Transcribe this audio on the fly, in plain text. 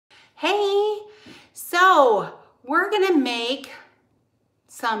Hey, so we're gonna make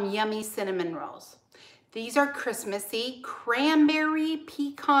some yummy cinnamon rolls. These are Christmassy cranberry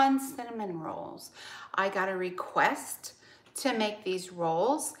pecan cinnamon rolls. I got a request to make these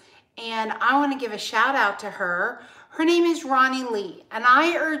rolls and I wanna give a shout out to her. Her name is Ronnie Lee, and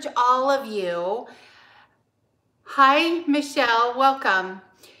I urge all of you, hi Michelle, welcome.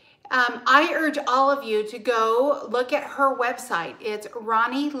 I urge all of you to go look at her website. It's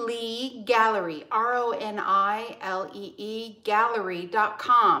Ronnie Lee Gallery, RONILEE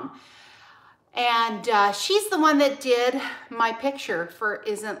gallery.com. And she's the one that did my picture for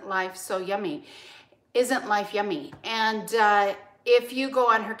Isn't Life So Yummy? Isn't Life Yummy? And if you go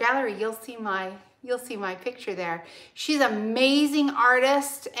on her gallery, you'll see my picture there. She's an amazing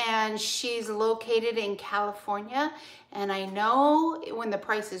artist and she's located in California. And I know when the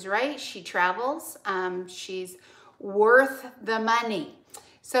price is right, she travels. She's worth the money.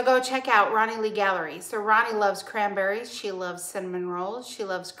 So go check out Ronnie Lee Gallery. So Ronnie loves cranberries. She loves cinnamon rolls. She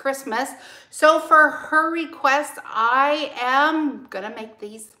loves Christmas. So for her request, I am gonna make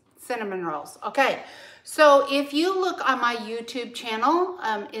these cinnamon rolls. Okay. So if you look on my YouTube channel,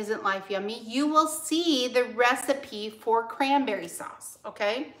 Isn't Life Yummy, you will see the recipe for cranberry sauce,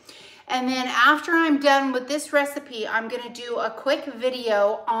 okay? And then after I'm done with this recipe, I'm gonna do a quick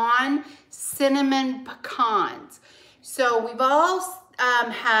video on cinnamon pecans. So we've all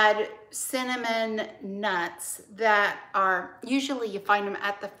had cinnamon nuts that are, usually you find them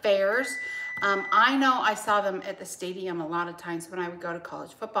at the fairs. I know I saw them at the stadium a lot of times when I would go to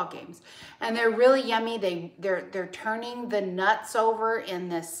college football games, and they're really yummy. They're turning the nuts over in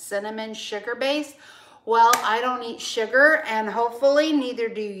this cinnamon sugar base. Well, I don't eat sugar, and hopefully neither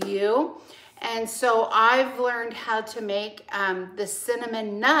do you. And so I've learned how to make the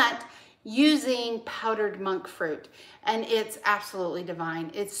cinnamon nut using powdered monk fruit, and it's absolutely divine.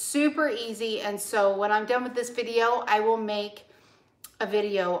 It's super easy, and so when I'm done with this video, I will make a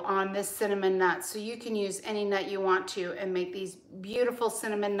video on this cinnamon nut, so you can use any nut you want to and make these beautiful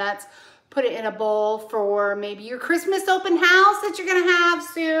cinnamon nuts. Put it in a bowl for maybe your Christmas open house that you're gonna have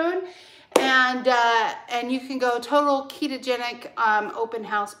soon, and you can go total ketogenic open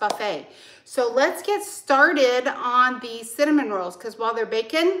house buffet. So let's get started on these cinnamon rolls, because while they're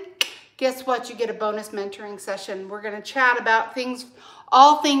baking, guess what? You get a bonus mentoring session. We're gonna chat about things,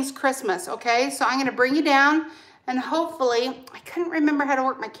 all things Christmas, okay? So I'm gonna bring you down. And hopefully, I couldn't remember how to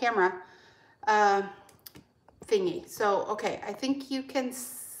work my camera thingy. So, okay, I think you can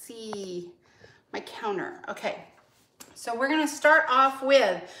see my counter. Okay, so we're gonna start off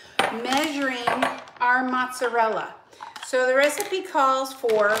with measuring our mozzarella. So the recipe calls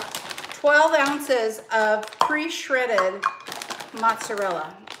for 12 ounces of pre-shredded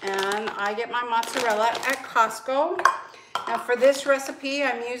mozzarella. And I get my mozzarella at Costco. Now for this recipe,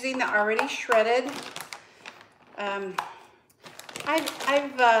 I'm using the already shredded.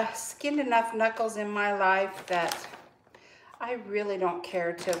 I've skinned enough knuckles in my life that I really don't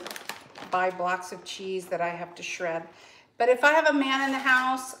care to buy blocks of cheese that I have to shred. But if I have a man in the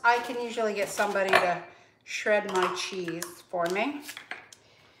house, I can usually get somebody to shred my cheese for me.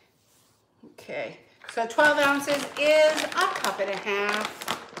 Okay, so 12 ounces is a cup and a half.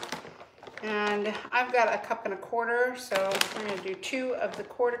 And I've got a cup and a quarter, so we're gonna do 2 of the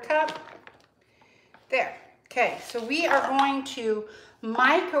quarter cup. There. Okay, so we are going to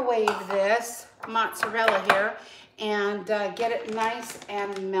microwave this mozzarella here and get it nice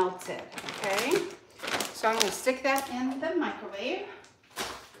and melted, okay? So I'm gonna stick that in the microwave.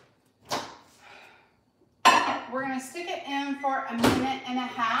 We're gonna stick it in for a minute and a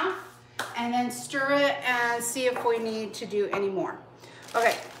half and then stir it and see if we need to do any more.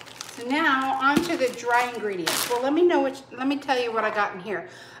 Okay, so now onto the dry ingredients. Well, let me tell you what I got in here.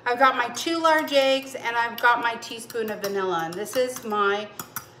 I've got my 2 large eggs and I've got my teaspoon of vanilla, and this is my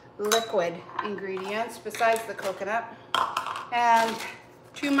liquid ingredients besides the coconut. And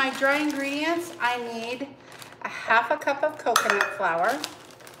to my dry ingredients, I need a half a cup of coconut flour.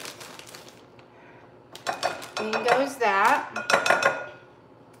 In goes that.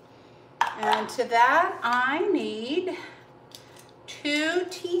 And to that, I need 2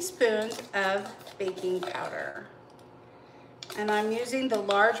 teaspoons of baking powder. And I'm using the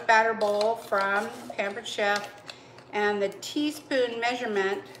large batter bowl from Pampered Chef and the teaspoon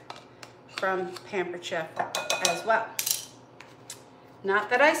measurement from Pampered Chef as well. Not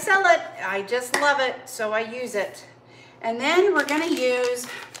that I sell it, I just love it, so I use it. And then we're gonna use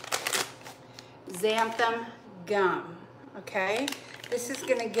xanthan gum, okay? This is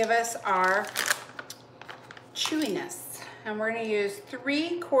gonna give us our chewiness. And we're gonna use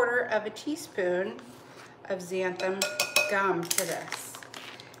 3/4 of a teaspoon of xanthan gum to this.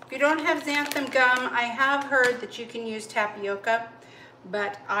 If you don't have xanthan gum, I have heard that you can use tapioca,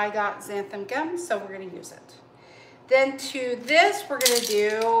 but I got xanthan gum, so we're gonna use it. Then to this, we're gonna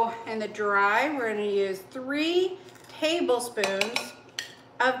do, in the dry, we're gonna use 3 tablespoons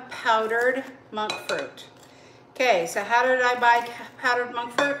of powdered monk fruit. Okay, so how did I buy powdered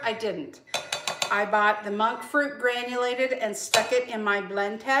monk fruit? I didn't. I bought the monk fruit granulated and stuck it in my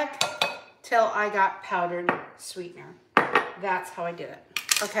Blendtec till I got powdered sweetener. That's how I did it.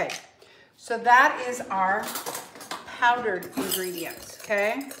 Okay, so that is our powdered ingredients,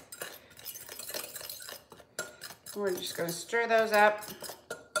 okay? We're just gonna stir those up.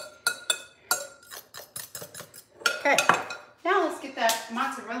 Okay, now let's get that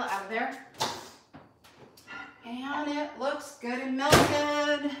mozzarella out of there. And it looks good and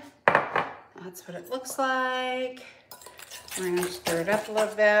melted. That's what it looks like. We're gonna stir it up a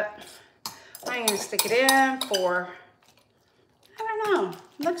little bit. I'm gonna stick it in for, I don't know,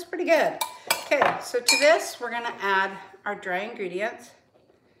 it looks pretty good. Okay, so to this, we're gonna add our dry ingredients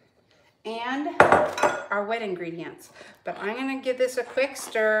and our wet ingredients. But I'm gonna give this a quick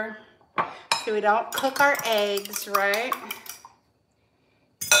stir so we don't cook our eggs, right?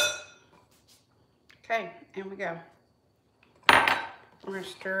 Okay, and we go. We're gonna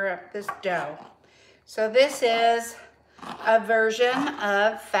stir up this dough. So this is a version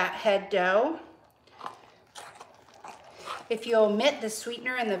of fathead dough. If you omit the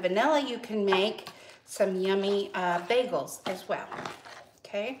sweetener and the vanilla, you can make some yummy bagels as well,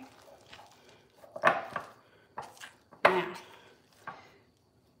 okay? Now,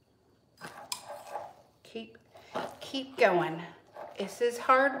 keep going. This is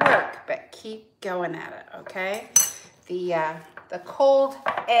hard work, but keep going at it, okay? The cold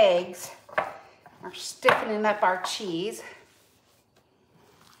eggs are stiffening up our cheese.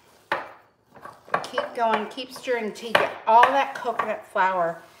 Keep going, keep stirring until you get all that coconut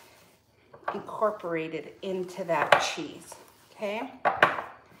flour incorporated into that cheese, okay?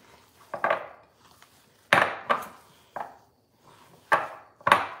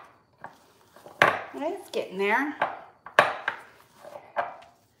 It's getting there.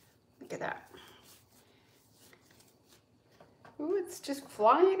 Look at that. Ooh, it's just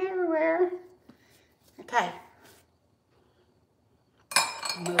flying everywhere. Okay.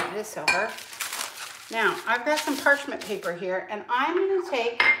 Move this over. Now, I've got some parchment paper here, and I'm going to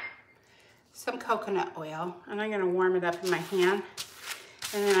take some coconut oil, and I'm going to warm it up in my hand,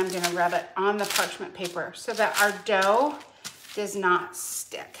 and then I'm going to rub it on the parchment paper so that our dough does not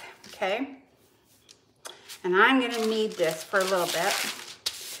stick, okay? And I'm going to knead this for a little bit.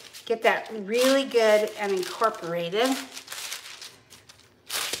 Get that really good and incorporated.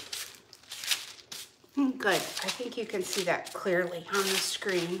 Good. I think you can see that clearly on the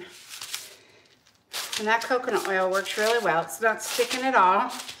screen. And that coconut oil works really well. It's not sticking at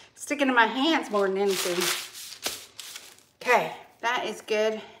all. It's sticking to my hands more than anything. Okay, that is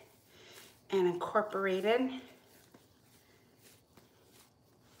good and incorporated.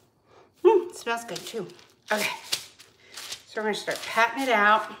 It smells good too. Okay, so we're gonna start patting it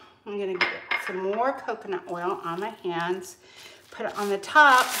out. I'm gonna get some more coconut oil on my hands, put it on the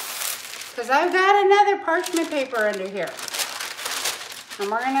top, because I've got another parchment paper under here. And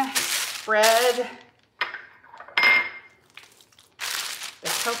we're gonna spread the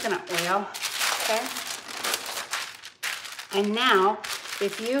coconut oil, okay? And now,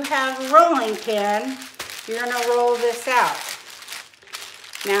 if you have a rolling pin, you're gonna roll this out.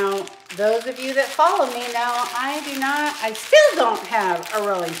 Now, those of you that follow me know I still don't have a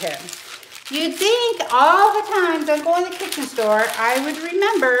rolling pin. You'd think all the times I go in the kitchen store, I would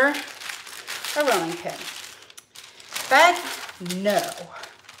remember a rolling pin. But no.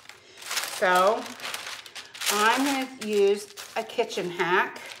 So I'm going to use a kitchen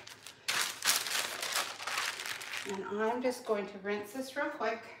hack. And I'm just going to rinse this real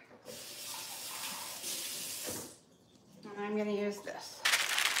quick. And I'm going to use this.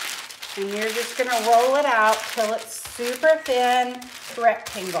 And you're just going to roll it out till it's super thin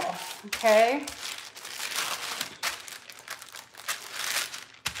rectangle, okay?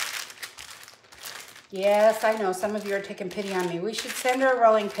 Yes, I know some of you are taking pity on me. We should send her a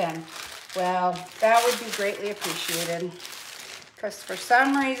rolling pin. Well, that would be greatly appreciated. Because for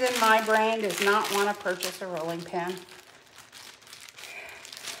some reason, my brain does not want to purchase a rolling pin.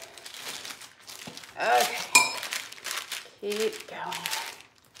 Okay, keep going.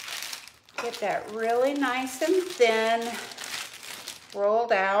 Get that really nice and thin,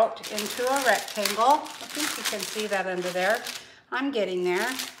 rolled out into a rectangle. I think you can see that under there. I'm getting there.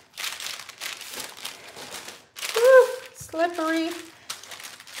 Woo, slippery.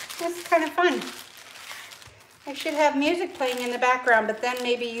 It's kind of fun. I should have music playing in the background, but then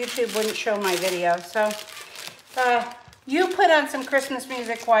maybe YouTube wouldn't show my video. So you put on some Christmas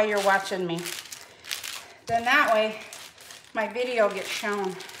music while you're watching me. Then that way my video gets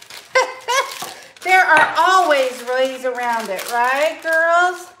shown. There are always ways around it, right,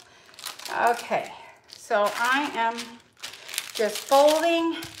 girls? Okay, so I am just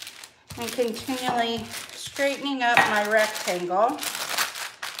folding and continually straightening up my rectangle.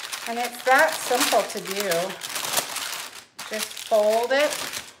 And it's that simple to do. Just fold it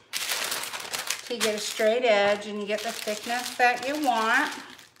till you get a straight edge and you get the thickness that you want.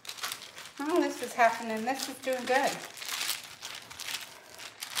 Oh, this is happening. This is doing good.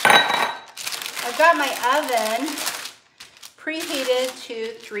 I've got my oven preheated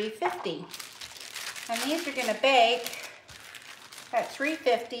to 350. And these are going to bake at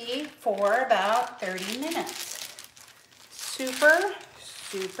 350 for about 30 minutes. Super,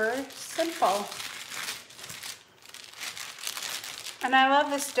 super simple. And I love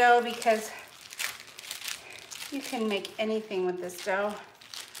this dough because you can make anything with this dough.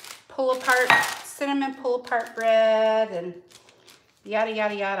 Pull apart, cinnamon pull apart bread and yada,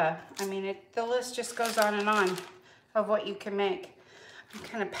 yada, yada. I mean, the list just goes on and on of what you can make. I'm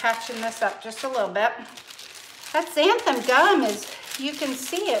kind of patching this up just a little bit. That xanthan gum is, you can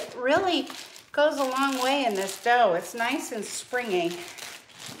see it really goes a long way in this dough. It's nice and springy.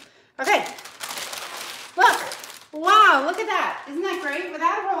 Okay, look. Wow, look at that. Isn't that great?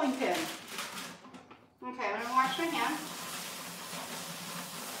 Without a rolling pin. Okay, I'm gonna wash my hands.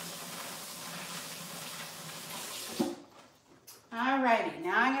 Alrighty,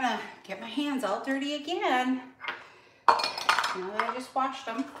 now I'm gonna get my hands all dirty again. Now that I just washed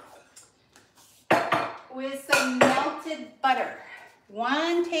them. With some melted butter.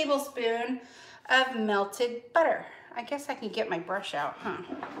 1 tablespoon of melted butter. I guess I can get my brush out, huh?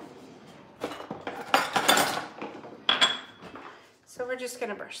 So we're just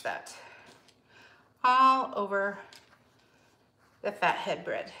gonna brush that all over the fathead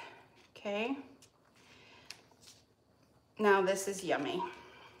bread, okay? Now this is yummy.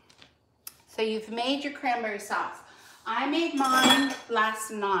 So you've made your cranberry sauce. I made mine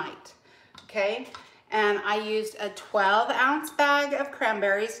last night, okay? And I used a 12-ounce bag of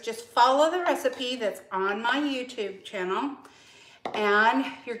cranberries. Just follow the recipe that's on my YouTube channel. And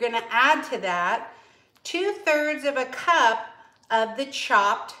you're gonna add to that 2/3 of a cup of the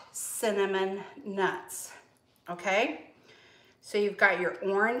chopped cinnamon nuts, okay? So you've got your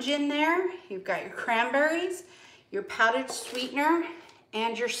orange in there, you've got your cranberries, your powdered sweetener,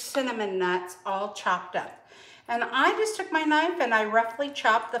 and your cinnamon nuts all chopped up. And I just took my knife and I roughly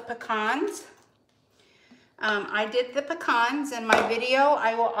chopped the pecans. I did the pecans in my video.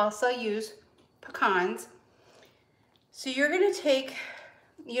 I will also use pecans. So you're gonna take,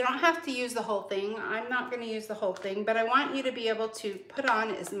 you don't have to use the whole thing. I'm not gonna use the whole thing, but I want you to be able to put on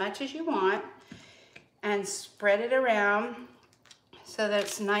as much as you want and spread it around so that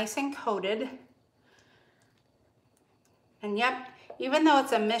it's nice and coated. And yep, even though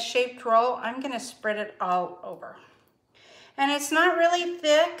it's a misshaped roll, I'm gonna spread it all over. And it's not really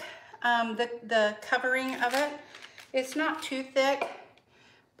thick, the covering of it. It's not too thick,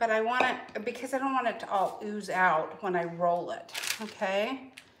 but I want it, because I don't want it to all ooze out when I roll it,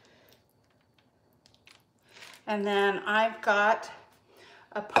 okay? And then I've got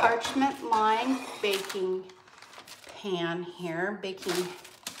a parchment lined baking pan here, baking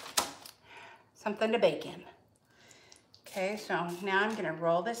something to bake in. Okay, so now I'm gonna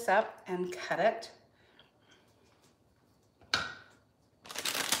roll this up and cut it. I'm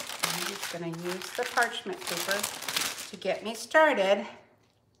just gonna use the parchment paper to get me started.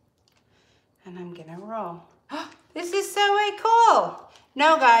 And I'm gonna roll. This is so way cool.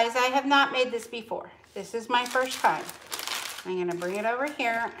 No guys, I have not made this before. This is my first time. I'm gonna bring it over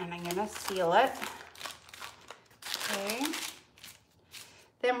here and I'm gonna seal it. Okay.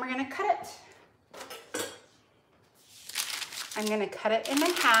 Then we're gonna cut it. I'm gonna cut it into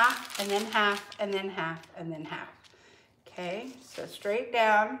half, and then half, and then half, and then half. Okay, so straight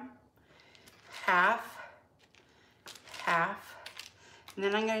down, half, half, and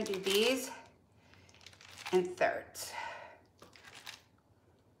then I'm gonna do these in thirds.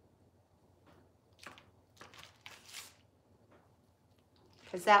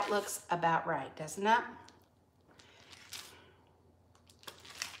 Because that looks about right, doesn't it?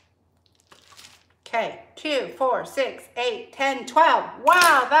 Okay, 2, 4, 6, 8, 10, 12.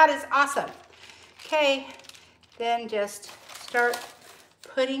 Wow, that is awesome. Okay, then just start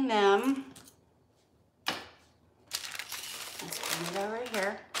putting them. Let's bring it over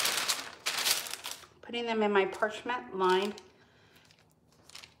here. Putting them in my parchment lined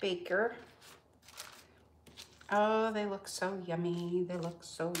baker. Oh, they look so yummy. They look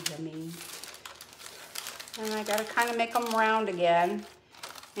so yummy. And I gotta kind of make them round again,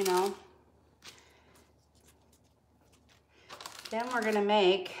 you know. Then we're gonna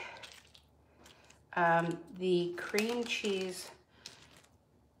make the cream cheese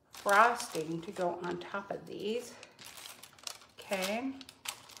frosting to go on top of these. Okay.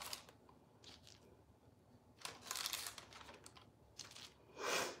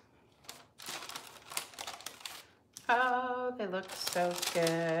 Oh, they look so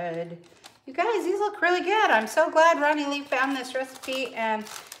good. You guys, these look really good. I'm so glad Ronnie Lee found this recipe and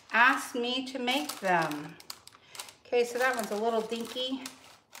asked me to make them. Okay, so that one's a little dinky.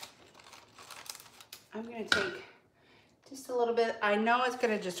 I'm gonna take just a little bit. I know it's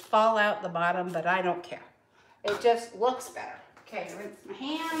gonna just fall out the bottom, but I don't care. It just looks better. Okay, rinse my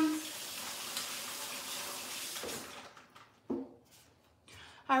hands.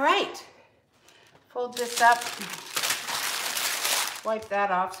 All right, fold this up. Wipe that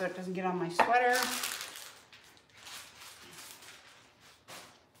off so it doesn't get on my sweater.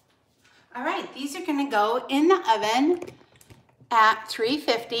 All right, these are gonna go in the oven at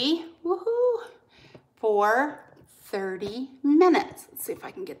 350, woohoo, for 30 minutes. Let's see if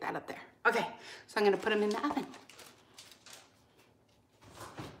I can get that up there. Okay, so I'm gonna put them in the oven.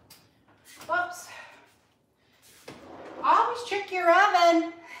 Whoops. Always check your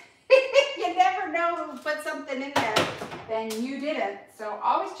oven. You never know who put something in there, then you didn't. So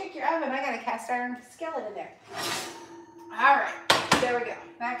always check your oven. I got a cast iron skillet in there. All right, there we go.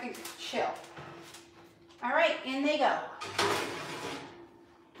 That can chill. All right, in they go.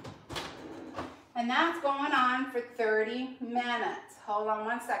 And that's going on for 30 minutes. Hold on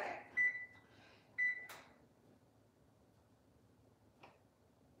one second.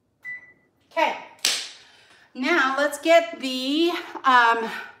 Okay, now let's get the,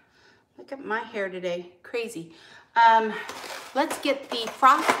 look at my hair today, crazy. Let's get the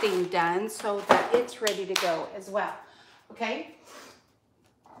frosting done so that it's ready to go as well, okay?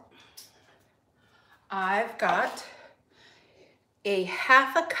 I've got a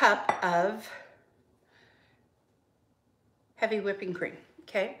half a cup of heavy whipping cream,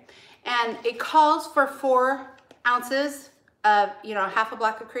 okay? And it calls for 4 ounces of, you know, half a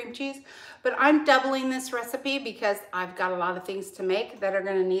block of cream cheese, but I'm doubling this recipe because I've got a lot of things to make that are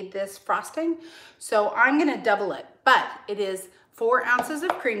gonna need this frosting. So I'm gonna double it, but it is 4 ounces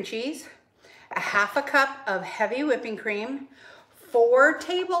of cream cheese, a half a cup of heavy whipping cream, 4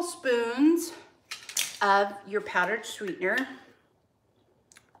 tablespoons of your powdered sweetener,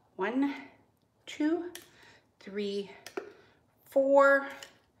 1, 2, 3, 4,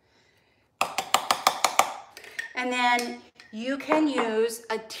 and then you can use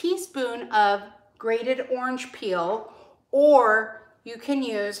a teaspoon of grated orange peel, or you can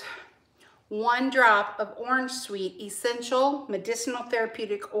use 1 drop of orange sweet essential medicinal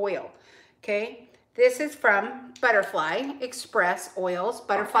therapeutic oil, okay? This is from Butterfly Express Oils,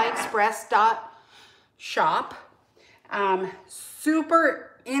 butterflyexpress.shop.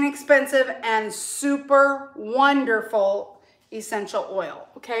 Super inexpensive and super wonderful essential oil,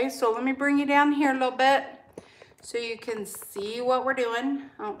 okay? So let me bring you down here a little bit so you can see what we're doing.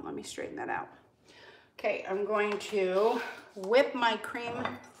 Oh, let me straighten that out. Okay, I'm going to whip my cream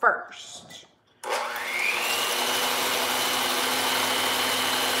first.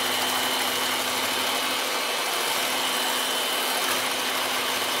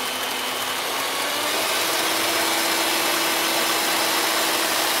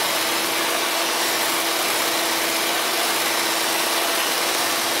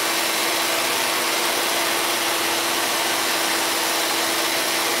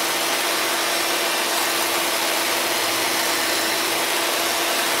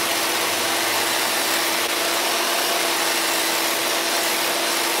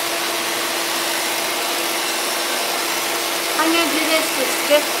 I'm going to do this with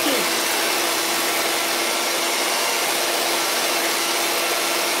stiff peak.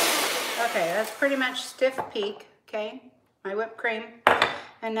 Okay, that's pretty much stiff peak, okay? My whipped cream.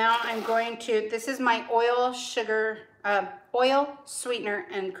 And now I'm going to, this is my oil, sugar, oil, sweetener,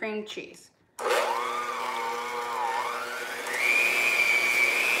 and cream cheese.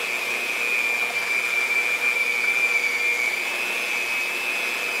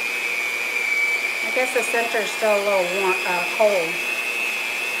 I guess the center's still a little warm, cold.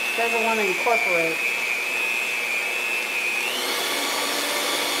 Doesn't want to incorporate.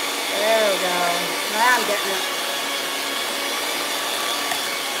 There we go. Now I'm getting it.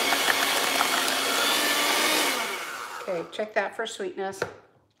 Okay, check that for sweetness.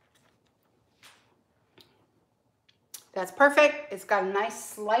 That's perfect. It's got a nice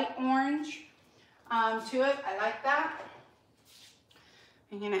slight orange. to it. I like that.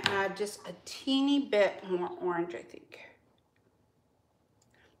 I'm gonna add just a teeny bit more orange, I think.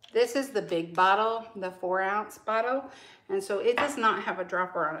 This is the big bottle, the 4-ounce bottle, and so it does not have a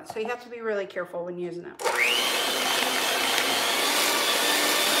dropper on it. So you have to be really careful when using it.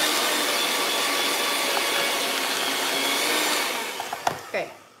 Okay,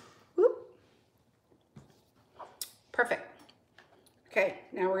 whoop. Perfect. Okay,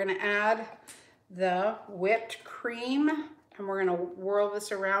 now we're gonna add the whipped cream, and we're gonna whirl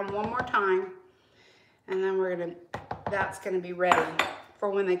this around one more time, and then that's gonna be ready for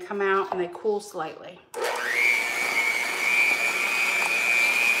when they come out and they cool slightly.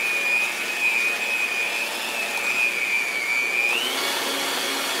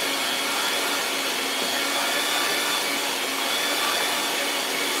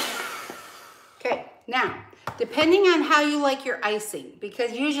 Okay, now, depending on how you like your icing,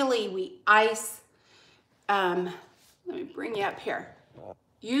 because usually we ice, let me bring you up here.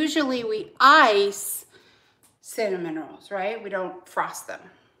 Usually we ice cinnamon rolls, right? We don't frost them.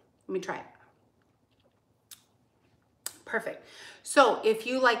 Let me try it. Perfect. So if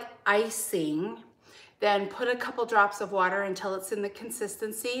you like icing, then put a couple drops of water until it's in the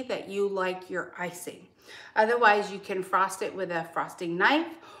consistency that you like your icing. Otherwise, you can frost it with a frosting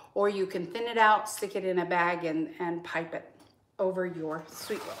knife, or you can thin it out, stick it in a bag, and pipe it over your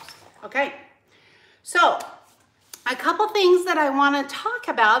sweet rolls. Okay, so a couple things that I want to talk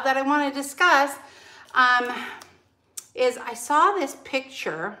about, that I want to discuss, is I saw this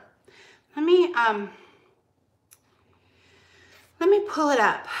picture. Let me pull it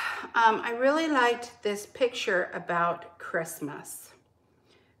up. I really liked this picture about Christmas.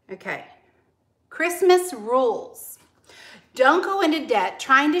 Okay, Christmas rules. Don't go into debt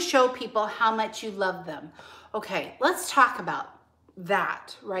trying to show people how much you love them. Okay, let's talk about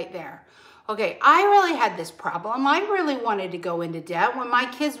that right there. Okay, I really had this problem. I really wanted to go into debt when my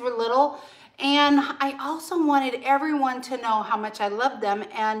kids were little, and I also wanted everyone to know how much I loved them.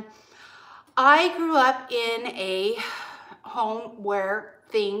 And I grew up in a home where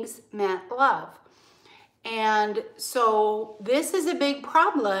things meant love. And so this is a big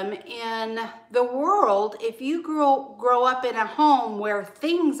problem in the world. If you grow up in a home where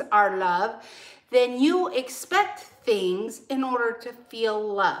things are love, then you expect things in order to feel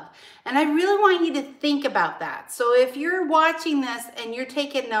love. And I really want you to think about that. So if you're watching this and you're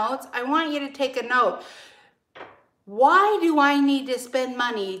taking notes, I want you to take a note. Why do I need to spend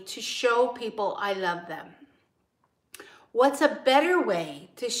money to show people I love them? What's a better way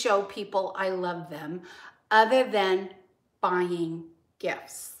to show people I love them other than buying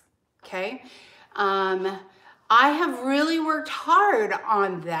gifts? Okay. I have really worked hard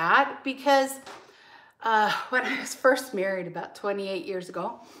on that, because when I was first married about 28 years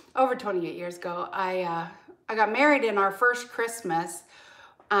ago, over 28 years ago, I got married in our first Christmas.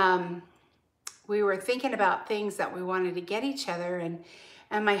 We were thinking about things that we wanted to get each other, and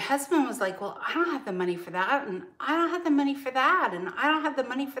my husband was like, well, I don't have the money for that, and I don't have the money for that, and I don't have the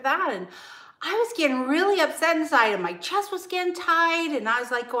money for that. And I was getting really upset inside, and my chest was getting tight, and I was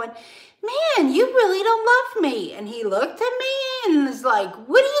like going, man, you really don't love me. And he looked at me and was like,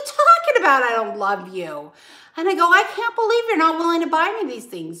 what are you talking about? I don't love you. And I go, I can't believe you're not willing to buy me these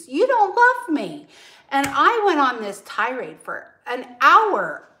things. You don't love me. And I went on this tirade for an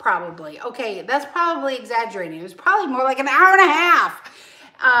hour, probably. Okay, that's probably exaggerating. It was probably more like an hour and a half.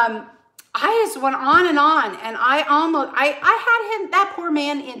 I just went on, and I had him, that poor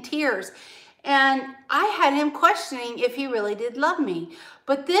man, in tears. And I had him questioning if he really did love me.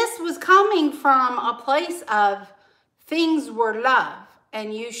 But this was coming from a place of things were love,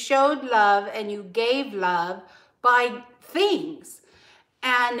 and you showed love and you gave love by things.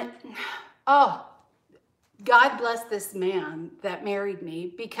 And oh, God bless this man that married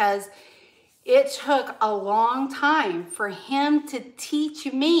me, because it took a long time for him to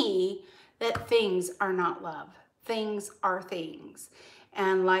teach me that things are not love. Things are things.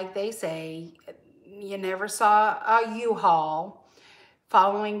 And like they say, you never saw a U-Haul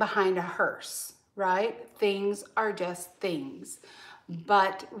following behind a hearse, right? Things are just things.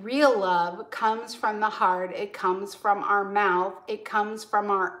 But real love comes from the heart. It comes from our mouth. It comes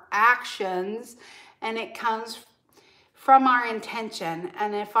from our actions. And it comes from our intention.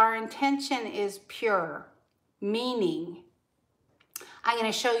 And if our intention is pure, meaning, I'm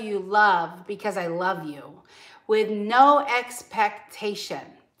going to show you love because I love you, with no expectation.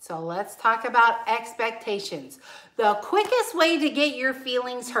 So let's talk about expectations. The quickest way to get your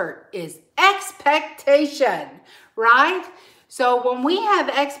feelings hurt is expectation, right? So when we have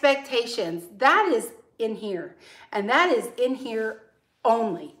expectations, that is in here, and that is in here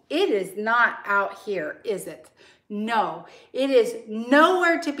only. It is not out here, is it? No, it is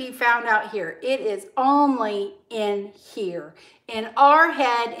nowhere to be found out here. It is only in here, in our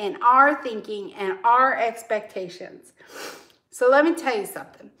head, in our thinking, and our expectations. So let me tell you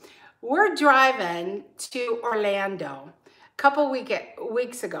something. We're driving to Orlando a couple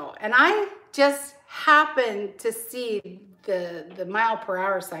weeks ago, and I just happened to see the mile per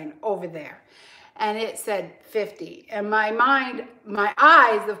hour sign over there. And it said 50. And my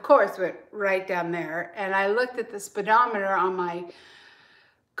eyes, of course, went right down there. And I looked at the speedometer on my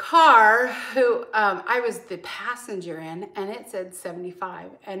car, who I was the passenger in, and it said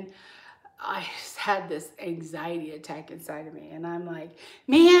 75. And I just had this anxiety attack inside of me. And I'm like,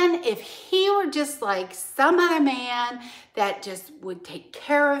 man, if he were just like some other man that just would take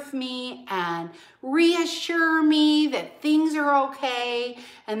care of me and reassure me that things are okay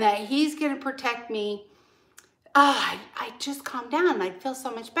and that he's going to protect me, I just calm down. I'd feel so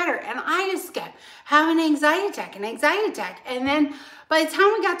much better. And I just kept having an anxiety attack. And then by the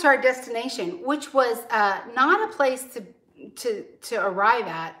time we got to our destination, which was not a place to arrive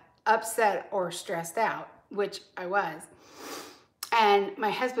at, upset or stressed out, which I was. And my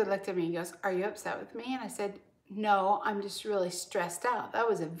husband looked at me and goes, "Are you upset with me?" And I said, "No, I'm just really stressed out. That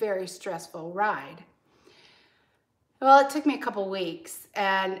was a very stressful ride." Well, it took me a couple weeks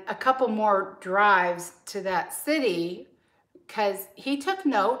and a couple more drives to that city because he took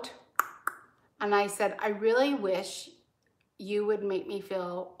note. And I said, "I really wish you would make me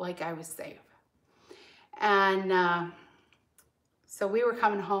feel like I was safe." And so we were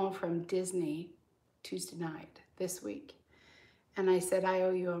coming home from Disney Tuesday night this week. And I said, "I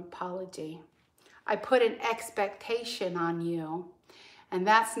owe you an apology. I put an expectation on you, and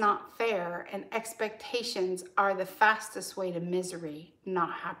that's not fair. And expectations are the fastest way to misery,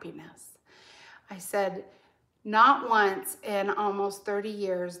 not happiness." I said, "Not once in almost 30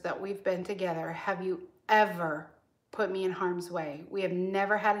 years that we've been together have you ever put me in harm's way. We have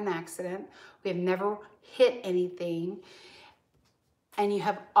never had an accident. We have never hit anything. And you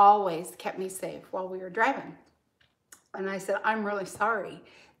have always kept me safe while we were driving." And I said, "I'm really sorry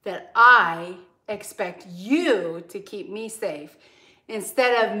that I expect you to keep me safe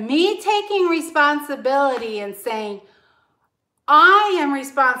instead of me taking responsibility and saying, I am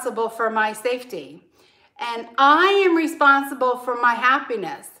responsible for my safety and I am responsible for my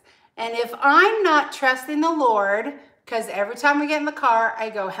happiness. And if I'm not trusting the Lord, because every time we get in the car, I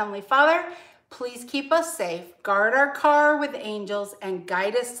go, Heavenly Father, please keep us safe, guard our car with angels, and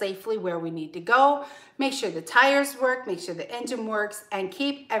guide us safely where we need to go. Make sure the tires work, make sure the engine works, and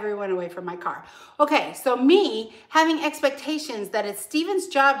keep everyone away from my car." Okay, so me having expectations that it's Stephen's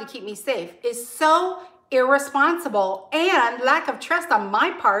job to keep me safe is so irresponsible and lack of trust on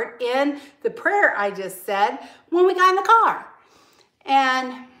my part in the prayer I just said when we got in the car.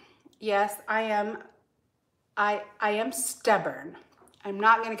 And yes, I am stubborn. I'm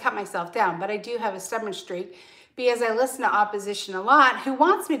not going to cut myself down, but I do have a stubborn streak because I listen to opposition a lot who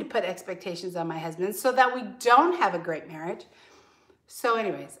wants me to put expectations on my husband so that we don't have a great marriage. So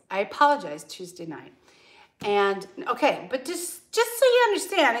anyways, I apologized Tuesday night. And okay, but just so you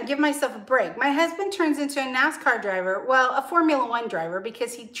understand and give myself a break, my husband turns into a NASCAR driver, well, a Formula One driver,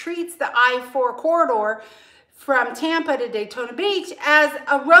 because he treats the I-4 corridor from Tampa to Daytona Beach as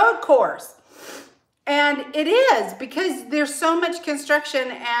a road course. And it is, because there's so much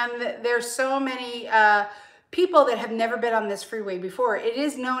construction and there's so many people that have never been on this freeway before. It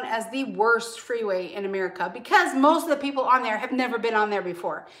is known as the worst freeway in America because most of the people on there have never been on there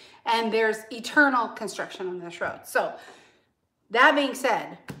before. And there's eternal construction on this road. So that being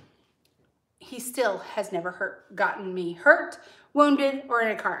said, he still has never gotten me hurt, wounded, or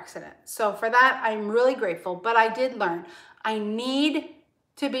in a car accident. So for that, I'm really grateful. But I did learn I need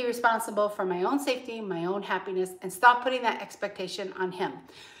to be responsible for my own safety, my own happiness, and stop putting that expectation on him.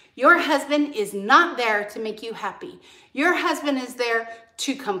 Your husband is not there to make you happy. Your husband is there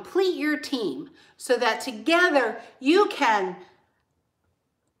to complete your team so that together you can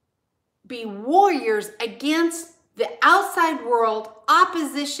be warriors against the outside world,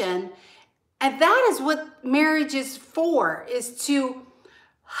 opposition. And that is what marriage is for, is to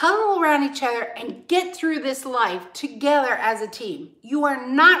huddle around each other and get through this life together as a team. You are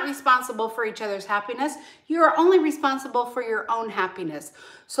not responsible for each other's happiness. You are only responsible for your own happiness.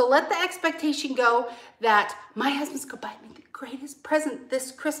 So let the expectation go that my husband's going to buy me the greatest present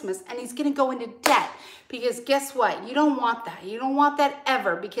this Christmas and he's going to go into debt, because guess what? You don't want that. You don't want that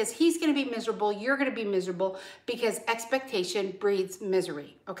ever, because he's going to be miserable. You're going to be miserable, because expectation breeds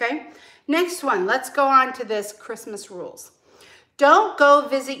misery. Okay? Next one. Let's go on to this Christmas rules. Don't go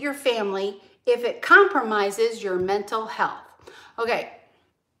visit your family if it compromises your mental health. Okay,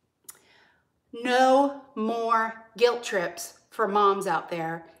 no more guilt trips for moms out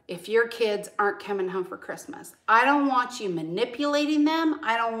there if your kids aren't coming home for Christmas. I don't want you manipulating them.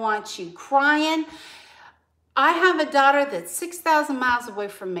 I don't want you crying. I have a daughter that's 6,000 miles away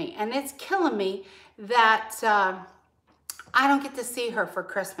from me, and it's killing me that I don't get to see her for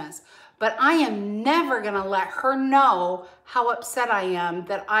Christmas. But I am never going to let her know how upset I am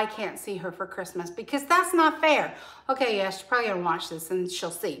that I can't see her for Christmas, because that's not fair. Okay, yeah, she's probably going to watch this and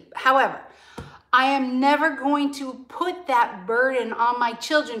she'll see. However, I am never going to put that burden on my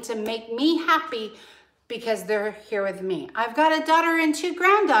children to make me happy because they're here with me. I've got a daughter and 2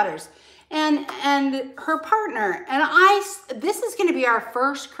 granddaughters and her partner. And this is going to be our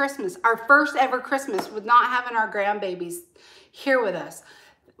first Christmas, our first ever Christmas with not having our grandbabies here with us.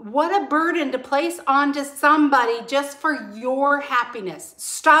 What a burden to place onto somebody just for your happiness.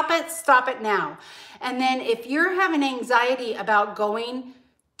 Stop it now. And then if you're having anxiety about going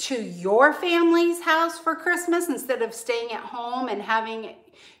to your family's house for Christmas instead of staying at home and having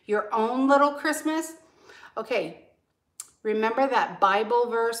your own little Christmas, okay, remember that Bible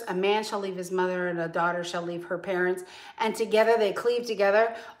verse, a man shall leave his mother and a daughter shall leave her parents, and together they cleave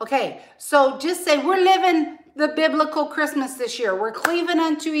together. Okay, so just say, we're living the biblical Christmas this year. We're cleaving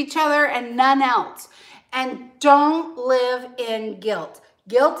unto each other and none else. And don't live in guilt.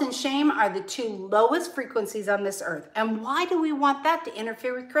 Guilt and shame are the 2 lowest frequencies on this earth. And why do we want that to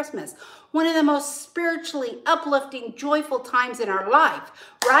interfere with Christmas? One of the most spiritually uplifting, joyful times in our life,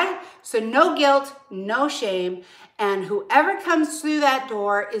 right? So no guilt, no shame. And whoever comes through that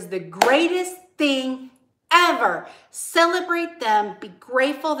door is the greatest thing ever. Celebrate them, be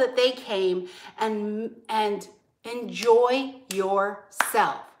grateful that they came, and enjoy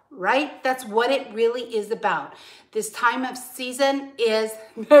yourself, right? That's what it really is about. This time of season is,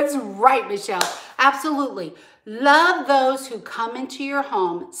 that's right, Michelle, absolutely. Love those who come into your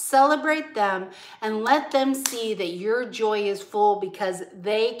home, celebrate them, and let them see that your joy is full because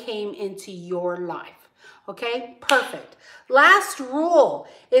they came into your life. Okay, perfect. Last rule,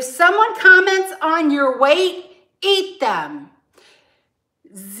 if someone comments on your weight, eat them.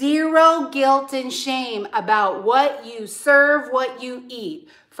 Zero guilt and shame about what you serve, what you eat.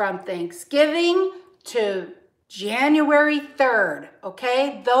 From Thanksgiving to January 3rd,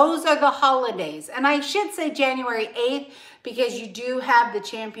 okay? Those are the holidays. And I should say January 8th because you do have the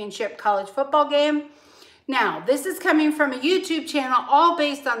championship college football game. Now, this is coming from a YouTube channel all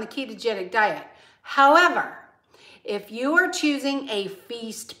based on the ketogenic diet. However, if you are choosing a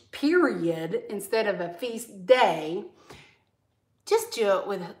feast period instead of a feast day, just do it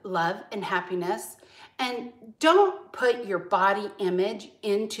with love and happiness. And don't put your body image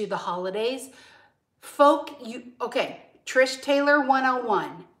into the holidays. Okay, Trish Taylor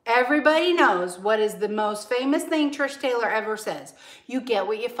 101. Everybody knows what is the most famous thing Trish Taylor ever says. You get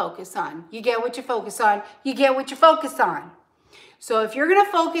what you focus on. You get what you focus on. You get what you focus on. So if you're going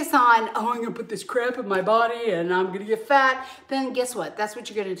to focus on, oh, I'm going to put this crap in my body and I'm going to get fat, then guess what? That's what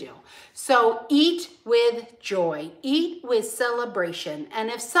you're going to do. So eat with joy. Eat with celebration.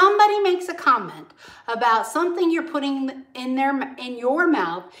 And if somebody makes a comment about something you're putting in your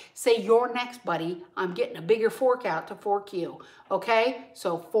mouth, say, you're next, buddy. I'm getting a bigger fork out to fork you. Okay?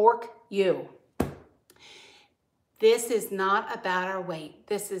 So fork you. This is not about our weight.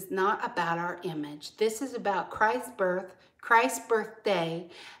 This is not about our image. This is about Christ's birth, Christ's birthday,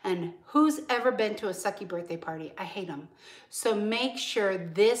 and who's ever been to a sucky birthday party? I hate them. So make sure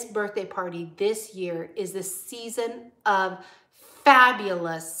this birthday party this year is a season of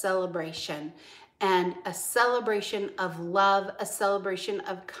fabulous celebration and a celebration of love, a celebration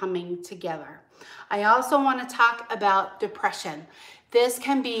of coming together. I also want to talk about depression. This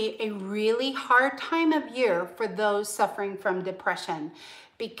can be a really hard time of year for those suffering from depression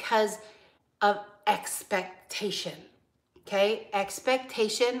because of expectation. Okay,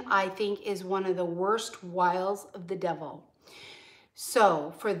 expectation, I think, is one of the worst wiles of the devil.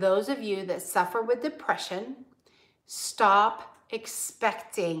 So for those of you that suffer with depression, stop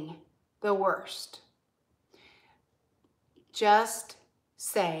expecting the worst. Just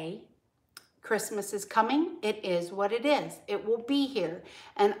say, Christmas is coming. It is what it is. It will be here.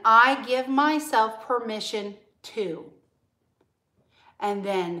 And I give myself permission to. And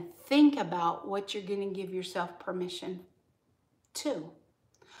then think about what you're going to give yourself permission to.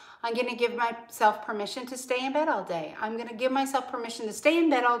 I'm going to give myself permission to stay in bed all day. I'm going to give myself permission to stay in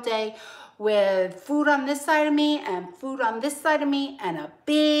bed all day with food on this side of me and food on this side of me and a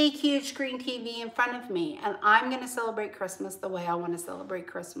big, huge screen TV in front of me. And I'm going to celebrate Christmas the way I want to celebrate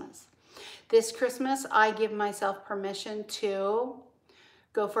Christmas. This Christmas, I give myself permission to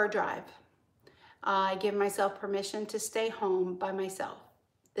go for a drive. I give myself permission to stay home by myself.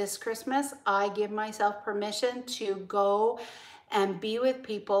 This Christmas, I give myself permission to go and be with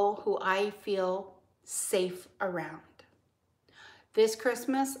people who I feel safe around. This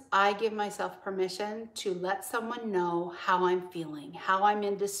Christmas, I give myself permission to let someone know how I'm feeling, how I'm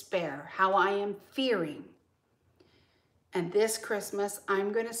in despair, how I am fearing. And this Christmas,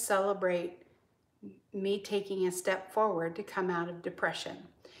 I'm going to celebrate me taking a step forward to come out of depression.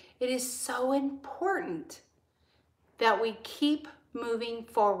 It is so important that we keep moving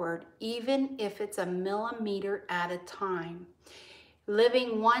forward, even if it's a millimeter at a time.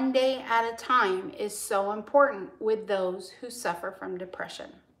 Living one day at a time is so important with those who suffer from depression.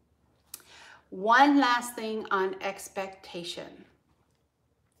 One last thing on expectation.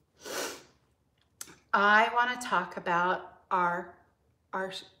 I want to talk about our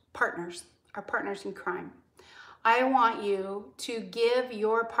partners in crime. I want you to give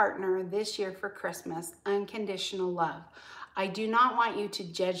your partner this year for Christmas unconditional love. I do not want you to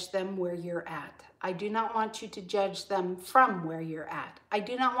judge them where you're at. I do not want you to judge them from where you're at. I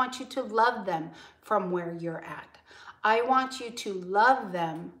do not want you to love them from where you're at. I want you to love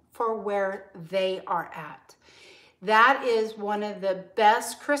them for where they are at. That is one of the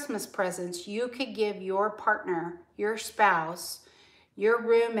best Christmas presents you could give your partner, your spouse, your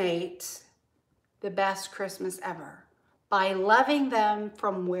roommate, the best Christmas ever, by loving them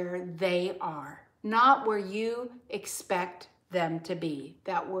from where they are, not where you expect them to be.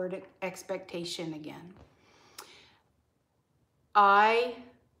 That word expectation again. I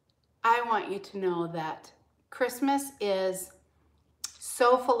want you to know that Christmas is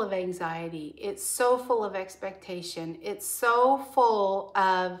so full of anxiety. It's so full of expectation. It's so full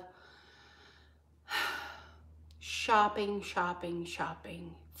of shopping,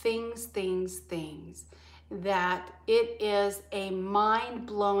 things, that it is a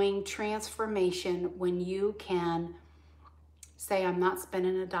mind-blowing transformation when you can say, I'm not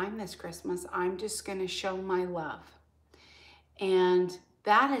spending a dime this Christmas. I'm just going to show my love. And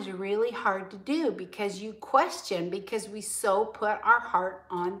that is really hard to do because you question, because we so put our heart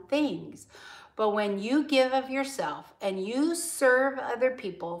on things. But when you give of yourself and you serve other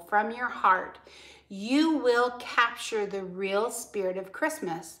people from your heart, you will capture the real spirit of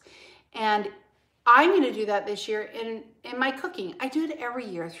Christmas. And I'm going to do that this year in my cooking. I do it every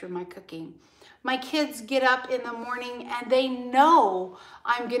year through my cooking. My kids get up in the morning and they know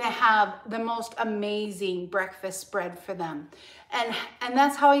I'm going to have the most amazing breakfast spread for them. And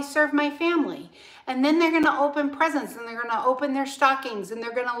that's how I serve my family. And then they're going to open presents and they're going to open their stockings and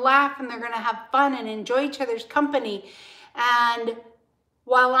they're going to laugh and they're going to have fun and enjoy each other's company. And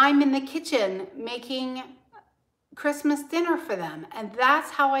while I'm in the kitchen making Christmas dinner for them. And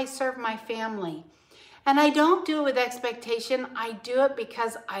that's how I serve my family. And I don't do it with expectation. I do it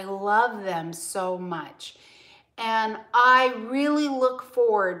because I love them so much. And I really look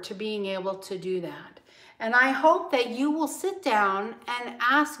forward to being able to do that. And I hope that you will sit down and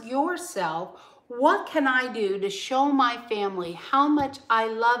ask yourself, what can I do to show my family how much I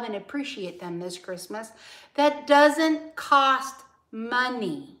love and appreciate them this Christmas that doesn't cost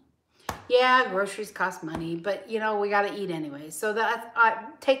money? Yeah, groceries cost money, but you know, we got to eat anyway. So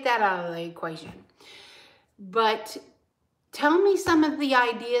take that out of the equation. But tell me some of the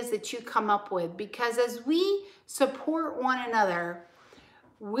ideas that you come up with, because as we support one another,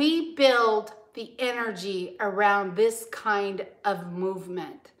 we build the energy around this kind of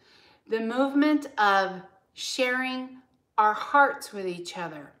movement. The movement of sharing our hearts with each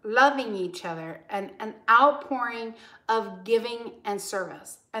other, loving each other, and an outpouring of giving and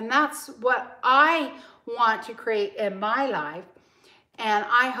service. And that's what I want to create in my life. And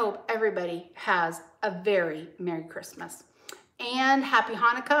I hope everybody has a very Merry Christmas. And Happy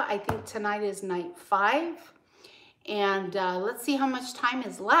Hanukkah. I think tonight is night 5. And let's see how much time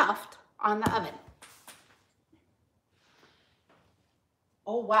is left on the oven.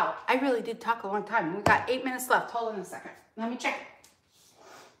 Oh, wow. I really did talk a long time. We got 8 minutes left. Hold on a second. Let me check it.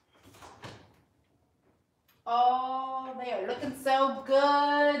 Oh, they are looking so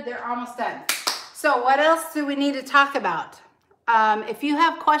good. They're almost done. So what else do we need to talk about? If you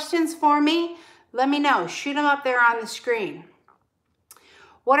have questions for me, let me know. Shoot them up there on the screen.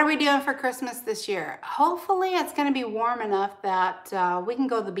 What are we doing for Christmas this year? Hopefully it's going to be warm enough that we can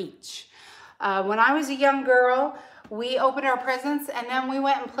go to the beach. When I was a young girl, we opened our presents and then we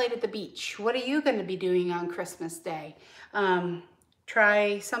went and played at the beach. What are you going to be doing on Christmas Day?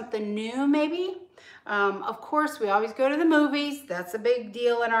 Try something new maybe? Of course, we always go to the movies. That's a big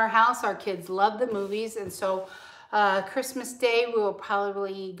deal in our house. Our kids love the movies. And so Christmas Day, we will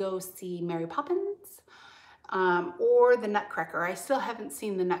probably go see Mary Poppins. or the Nutcracker. I still haven't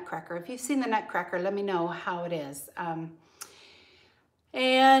seen the Nutcracker. If you've seen the Nutcracker, let me know how it is.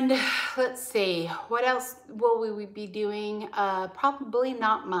 And let's see, what else will we be doing? Probably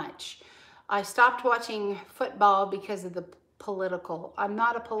not much. I stopped watching football because of the political. I'm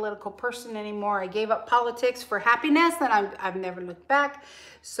not a political person anymore. I gave up politics for happiness, and I've never looked back.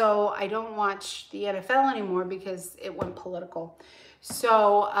 So I don't watch the NFL anymore because it went political.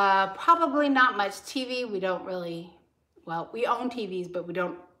 So probably not much TV. We don't really, well, we own TVs, but we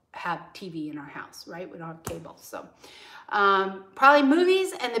don't have TV in our house, right? We don't have cable. So probably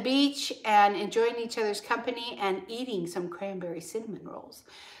movies and the beach and enjoying each other's company and eating some cranberry cinnamon rolls.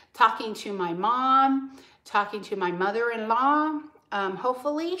 Talking to my mom, talking to my mother-in-law.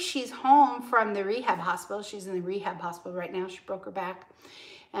 Hopefully she's home from the rehab hospital. She's in the rehab hospital right now. She broke her back.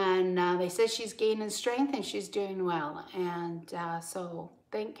 And they said she's gaining strength and she's doing well. And so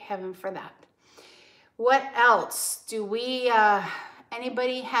thank heaven for that. What else? Do we,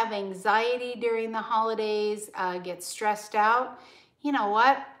 anybody have anxiety during the holidays, get stressed out? You know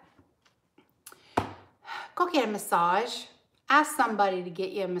what? Go get a massage. Ask somebody to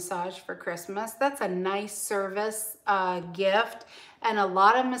get you a massage for Christmas. That's a nice service gift. And a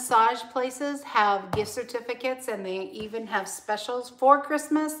lot of massage places have gift certificates, and they even have specials for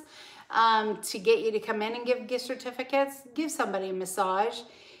Christmas to get you to come in and give gift certificates. Give somebody a massage.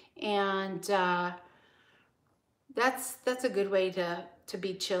 And that's a good way to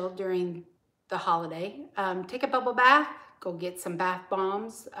be chilled during the holiday. Take a bubble bath. Go get some bath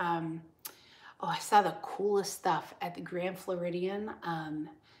bombs. Oh, I saw the coolest stuff at the Grand Floridian.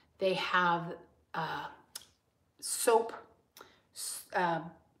 They have soap,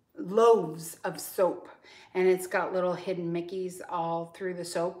 loaves of soap, and it's got little hidden Mickeys all through the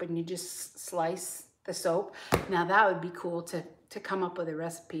soap, and you just slice the soap. Now that would be cool to come up with a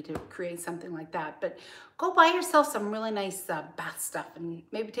recipe to create something like that. But go buy yourself some really nice bath stuff, and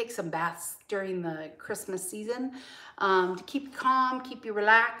maybe take some baths during the Christmas season to keep you calm, keep you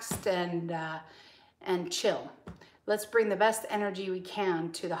relaxed, and chill. Let's bring the best energy we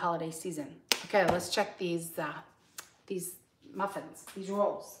can to the holiday season. Okay, let's check these muffins, these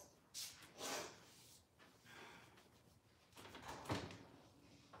rolls.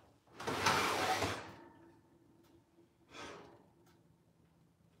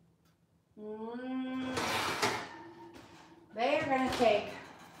 They are going to take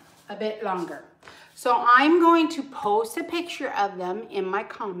a bit longer. So I'm going to post a picture of them in my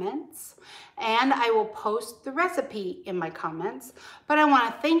comments, and I will post the recipe in my comments. But I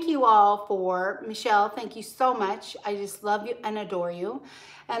want to thank you all for, Michelle, thank you so much. I just love you and adore you.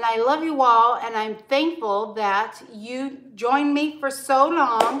 And I love you all, and I'm thankful that you joined me for so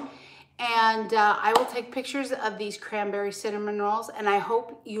long. And I will take pictures of these cranberry cinnamon rolls, and I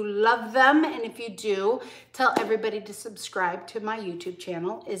hope you love them. And if you do, tell everybody to subscribe to my YouTube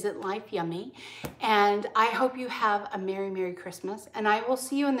channel, Isn't Life Yummy? And I hope you have a Merry, Merry Christmas. And I will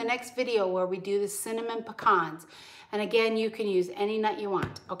see you in the next video where we do the cinnamon pecans. And again, you can use any nut you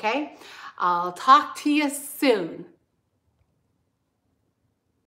want, okay? I'll talk to you soon.